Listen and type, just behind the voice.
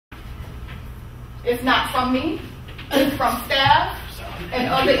It's not from me. It's from staff and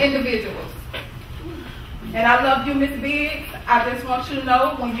other individuals. And I love you, Ms. Biggs. I just want you to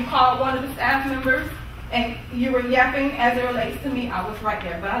know, when you called one of the staff members and you were yapping as it relates to me, I was right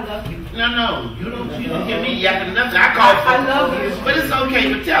there. But I love you. No, you don't hear me yapping nothing. I called for I love you. But it's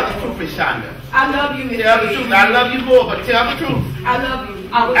okay, but tell the truth, Miss Shonda. I love you, Ms. Tell the Biggs. truth. I love you more, but tell the truth. I love you.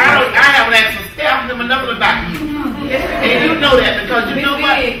 I haven't asked a staff member nothing about you. And you know that because you know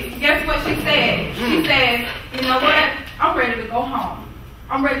what? Guess what she said? She said, you know what? I'm ready to go home.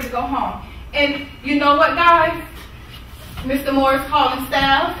 I'm ready to go home. And you know what, guys? Mr. Moore is calling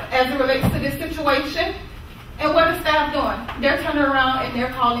staff as it relates to this situation. And what is staff doing? They're turning around and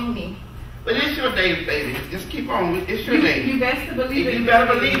they're calling me. But it's your day, baby. Just keep on. It's your day. You best to believe it. You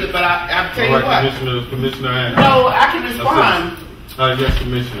better believe it, but I tell you what. Commissioner. No, I can respond. Yes,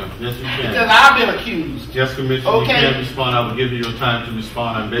 Commissioner. Yes, you can. Because I've been accused. Yes, Commissioner. Okay. You can respond. I will give you your time to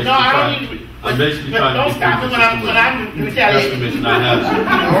respond. I'm basically I'm basically trying to don't stop me when I'm retaliating. Yes, Commissioner. I have to.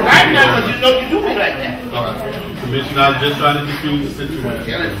 All right, now, because you know you do me like that. All right. Commissioner, I'm just trying to defuse the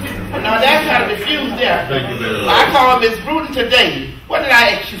situation. No, that's how to defuse there. Thank you very much. I called Miss Bruton today. What did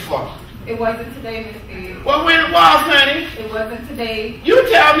I ask you for? It wasn't today, Ms. Biggs. Well, when it was, honey? It wasn't today. You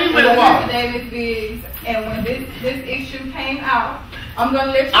tell me when it was. It wasn't today, Ms. Biggs. And when this issue came out, I'm going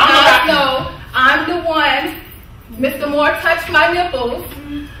to let you guys know I'm the one. Mr. Moore touched my nipples.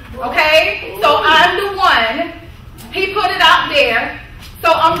 Okay? So I'm the one. He put it out there.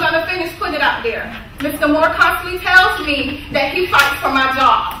 So I'm going to finish putting it out there. Mr. Moore constantly tells me that he fights for my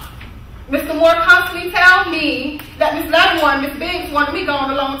job. Mr. Moore constantly tells me that Ms. Lattimore and Ms. Biggs wanted me gone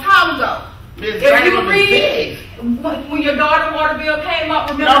a long time ago. If you read, when your daughter water bill came up,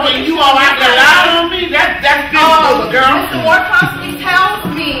 remember? No, when you all out there lying on me, that's business, girl. Mr. Moore constantly tells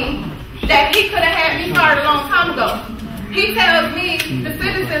me that he could have had me started a long time ago. He tells me the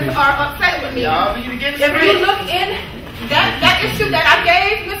citizens are upset with me. If you look in that issue that I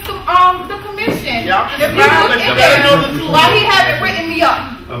gave the commission, if you look in there, why he haven't written me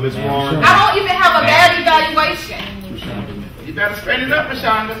up? Ms. Warren. I don't even have a bad evaluation. You better straighten it up,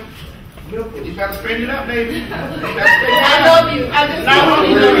 Rashonda. You better straighten it up, baby. I love you. I just love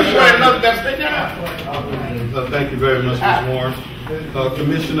you. You better straighten it up. Thank you very much, Ms. Warren.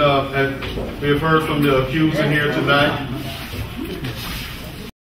 Commissioner, we have heard from the accuser here tonight.